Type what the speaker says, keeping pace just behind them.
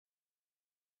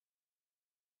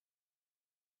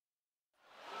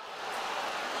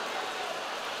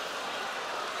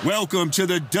Welcome to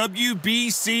the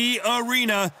WBC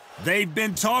Arena. They've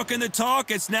been talking the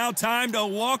talk. It's now time to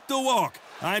walk the walk.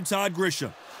 I'm Todd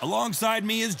Grisham. Alongside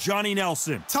me is Johnny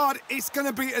Nelson. Todd, it's going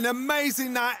to be an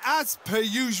amazing night. As per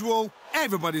usual,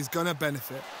 everybody's going to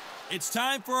benefit. It's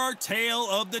time for our tale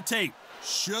of the tape.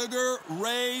 Sugar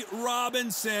Ray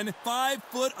Robinson, 5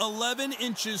 foot 11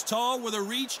 inches tall with a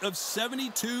reach of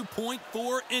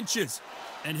 72.4 inches.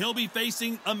 And he'll be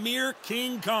facing Amir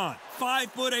King Khan,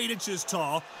 5 foot 8 inches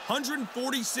tall,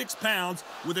 146 pounds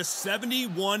with a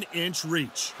 71-inch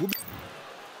reach.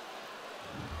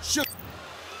 Just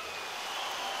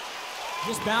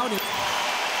bowed it.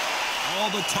 All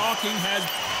the talking has...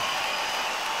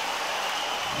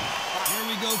 Here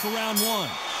we go for round one.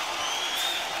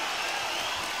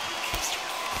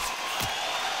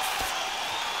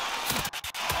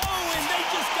 Oh, and they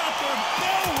just got their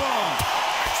bell rung.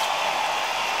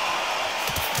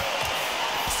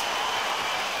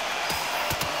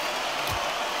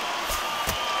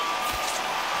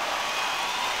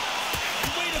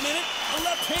 Wait a minute, the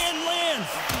left hand lands.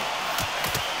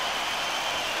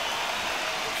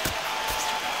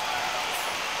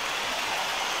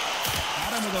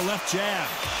 With a left jab.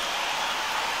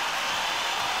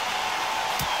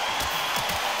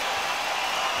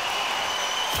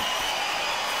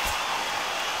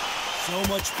 So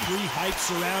much pre-hype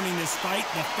surrounding this fight.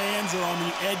 The fans are on the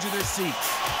edge of their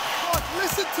seats. God,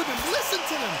 listen to them. Listen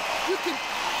to them. You can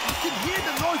hear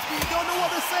the noise, but you don't know what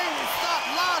they're saying. It's that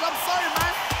loud. I'm sorry,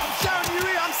 man. I'm shouting you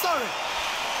here. I'm sorry.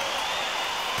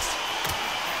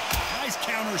 Nice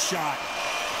counter shot.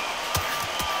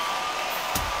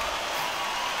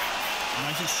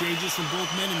 Nice exchanges from both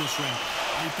men in this round.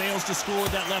 He fails to score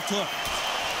with that left hook.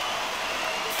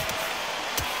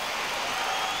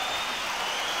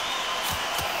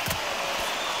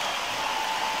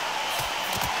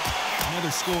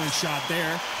 Another scoring shot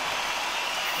there.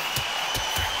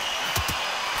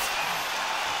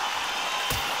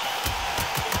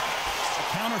 The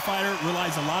counter fighter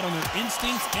relies a lot on their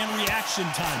instincts and reaction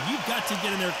time. You've got to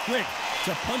get in there quick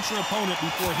to punch your opponent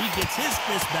before he gets his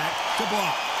fist back to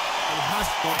block. He has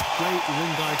got great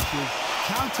ring IQ.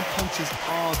 Counter punches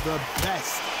are the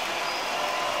best.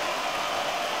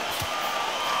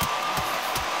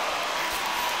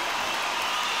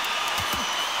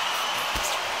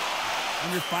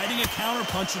 When you're fighting a counter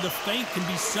puncher, the feint can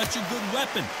be such a good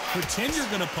weapon. Pretend you're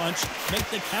going to punch, make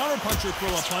the counter puncher throw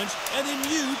a punch, and then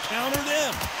you counter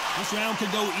them. This round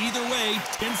could go either way.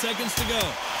 10 seconds to go.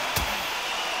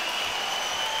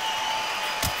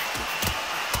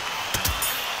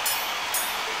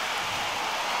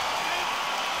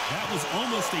 That was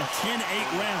almost a 10-8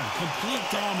 round. Complete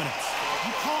dominance.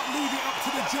 You can't leave it up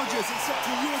to the judges. It's up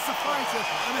to you as the fighter,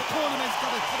 and the tournament's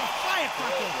got to put a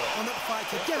firecracker on that fight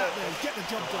to get out there and get the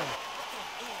job done.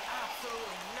 He's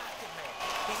absolutely knackered, mate.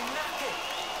 He's knackered.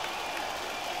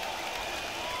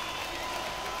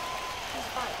 He's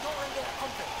right. Don't let him get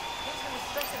confident. He's going to be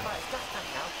stressing about his gas tank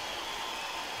now.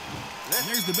 And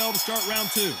there's the bell to start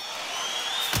round two.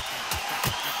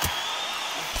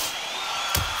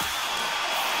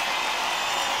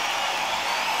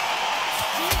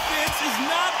 Is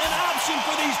not an option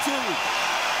for these two.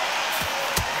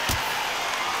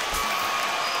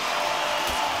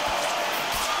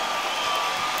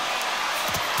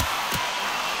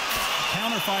 The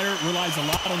counter fighter relies a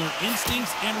lot on their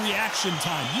instincts and reaction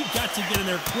time. You've got to get in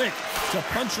there quick to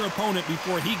punch your opponent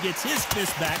before he gets his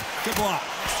fist back to block.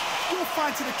 You're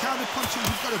fighting a counter puncher,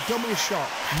 you've got to dummy a shot.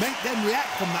 Make them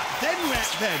react from that, then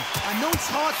react then. I know it's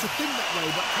hard to think that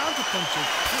way, but counter punchers,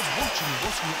 they're watching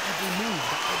your every move,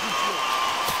 every trick.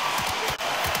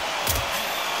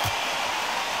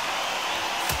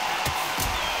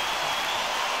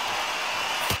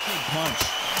 Good punch.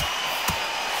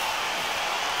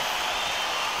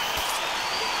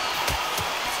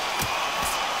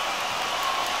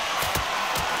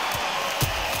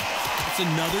 It's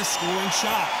another scoring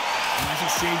shot. Nice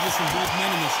exchanges from both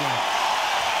men in this round.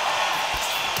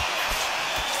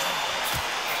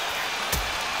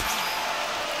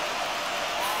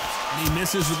 And he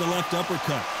misses with the left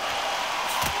uppercut.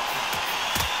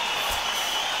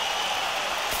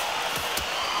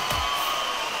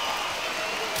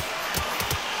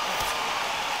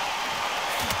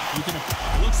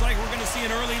 Looks like we're going to see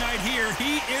an early night here.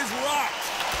 He is rocked.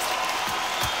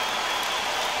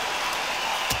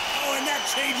 And that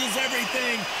changes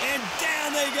everything, and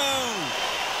down they go.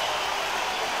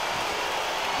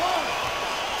 1,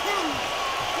 2,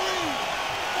 3,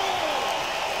 4.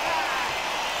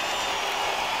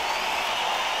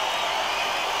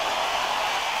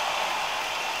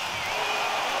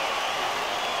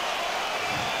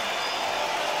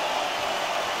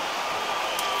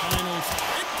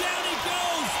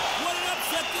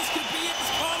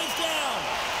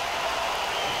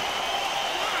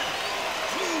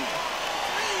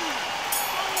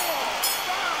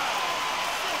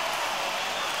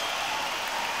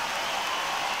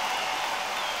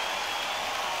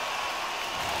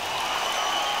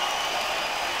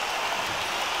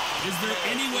 Is there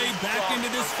any way back into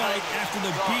this fight after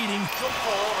the beating?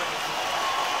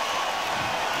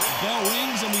 The bell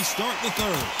rings and we start the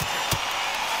third.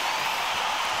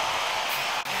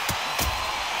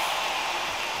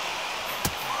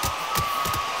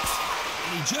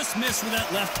 And he just missed with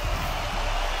that left.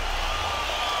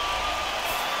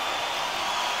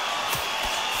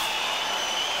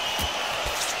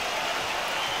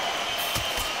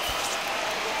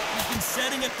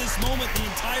 Setting at this moment the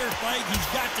entire fight. He's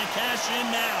got to cash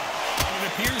in now. And it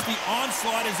appears the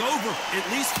onslaught is over, at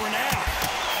least for now.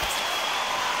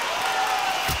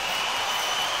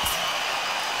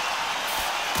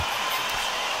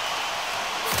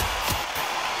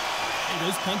 Hey,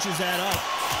 those punches add up.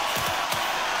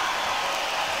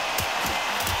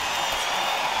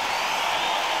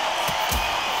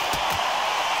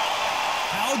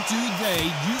 How do they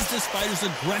use this fighter's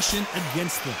aggression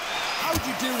against them? How do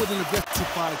you deal with an aggressive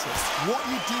fighter? What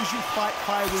you do is you fight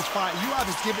fire with fire. You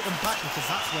either give it them back because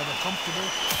that's where they're comfortable,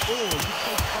 or you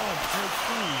play calm, play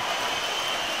cool.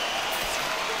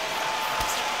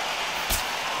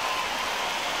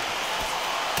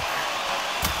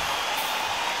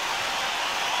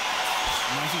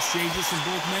 Nice exchanges from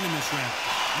both men in this round.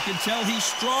 You can tell he's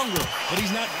stronger, but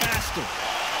he's not faster.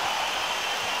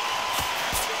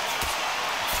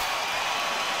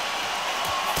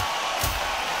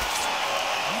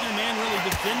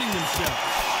 Defending themselves.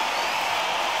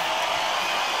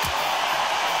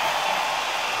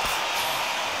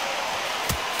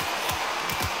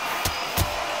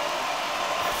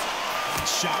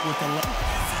 Shot with the left.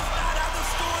 This is not how the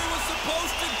story was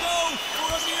supposed to go for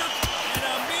Amir. And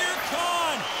Amir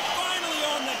Khan finally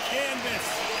on the canvas.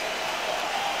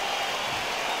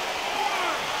 1,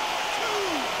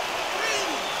 2, 3,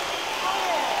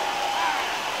 4, 5,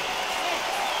 6,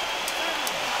 7,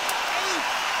 8.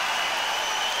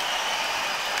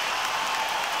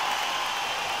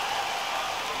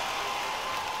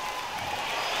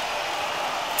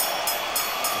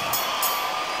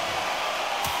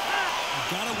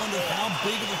 Gotta wonder how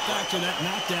big of a factor that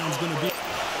knockdown is going to be.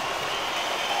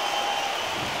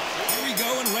 Here we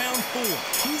go in round 4.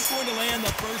 Who's going to land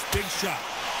the first big shot?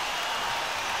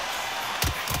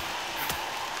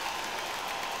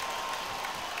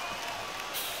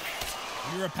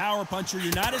 When you're a power puncher,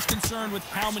 you're not as concerned with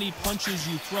how many punches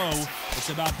you throw. It's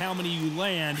about how many you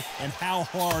land and how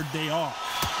hard they are.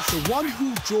 It's the one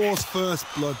who draws first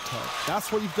blood, Todd.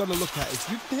 That's what you've got to look at. If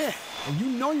you're there and you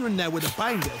know you're in there with a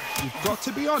banger, you've got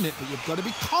to be on it, but you've got to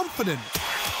be confident.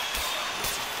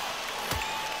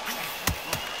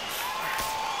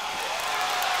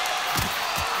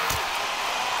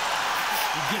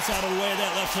 He gets out of the way of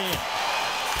that left hand.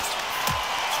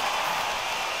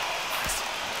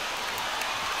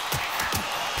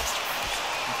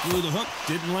 He threw the hook,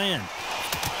 didn't land.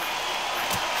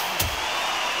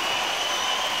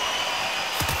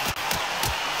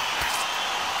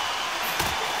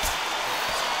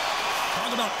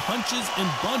 About punches and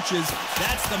bunches,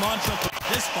 that's the mantra for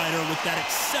this fighter with that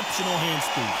exceptional hand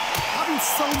speed. Having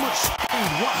so much speed,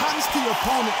 what happens to your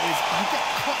opponent is you get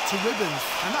cut to ribbons,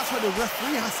 and that's where the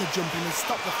referee has to jump in and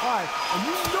stop the fight. And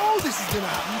you know this is going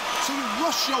to happen, so you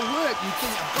rush your work. You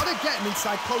think, I've got to get him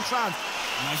inside close rounds.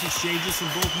 Nice exchanges from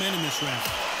both men in this round.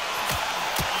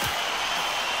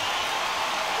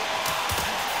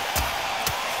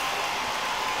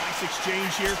 Nice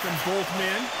exchange here from both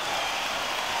men.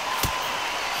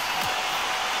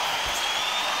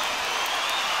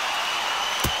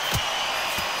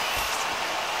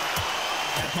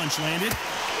 Punch landed.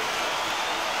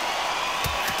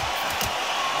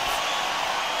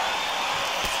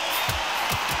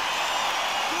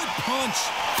 Good punch.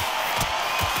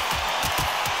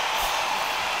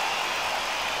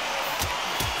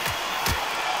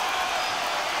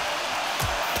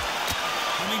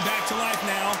 Coming back to life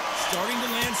now, starting to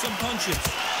land some punches.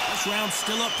 This round's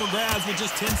still up for grabs with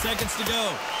just 10 seconds to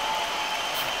go.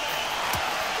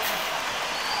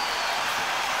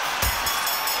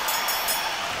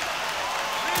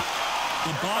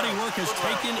 The body work has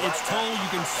taken its toll. You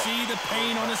can see the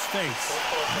pain on his face.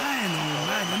 Man, oh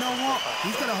man, you know what?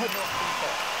 He's got to hope.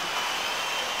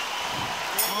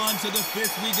 On to the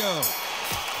 5th we go.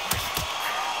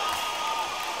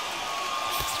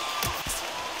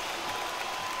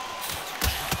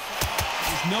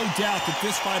 There's no doubt that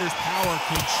this fighter's power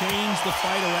can change the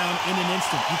fight around in an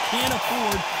instant. You can't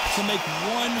afford to make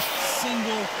one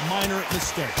single minor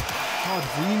mistake. Todd,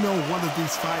 we know one of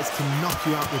these fights can knock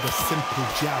you out with a simple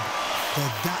jab.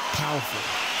 They're that powerful.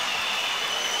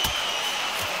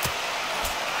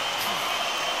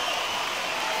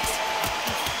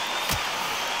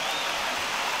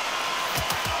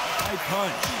 High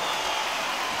punch.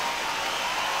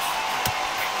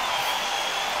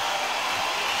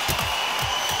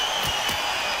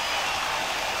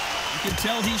 can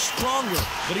tell he's stronger,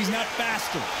 but he's not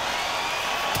faster.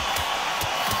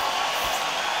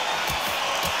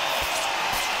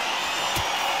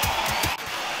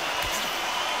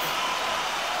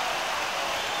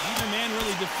 Neither man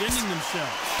really defending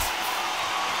themselves.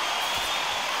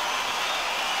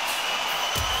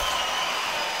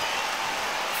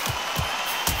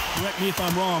 Correct me if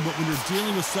I'm wrong, but when you're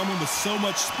dealing with someone with so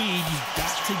much speed, you've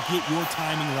got to get your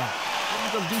timing right. What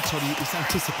you've got to do, Tony, is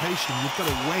anticipation. You've got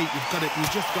to wait. You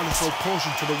just got to throw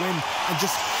caution to the wind and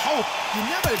just hope. You're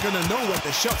never going to know where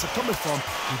the shots are coming from.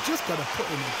 You just got to put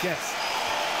in a guess.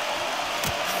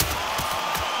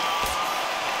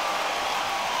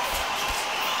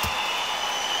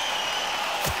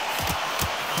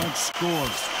 Punch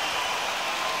scores.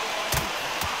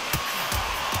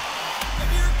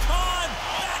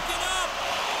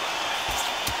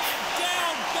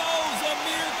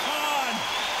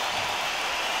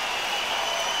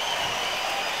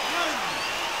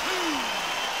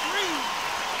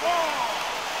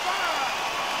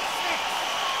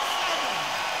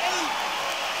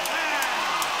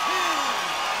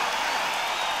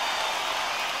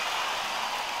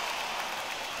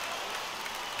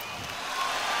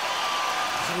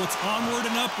 So it's onward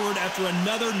and upward after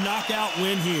another knockout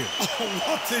win here. Oh,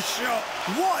 what a shot.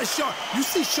 What a shot. You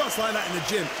see shots like that in the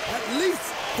gym. At least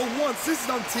for once, this is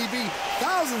on TV.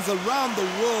 Thousands around the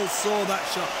world saw that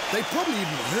shot. They probably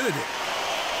even heard it.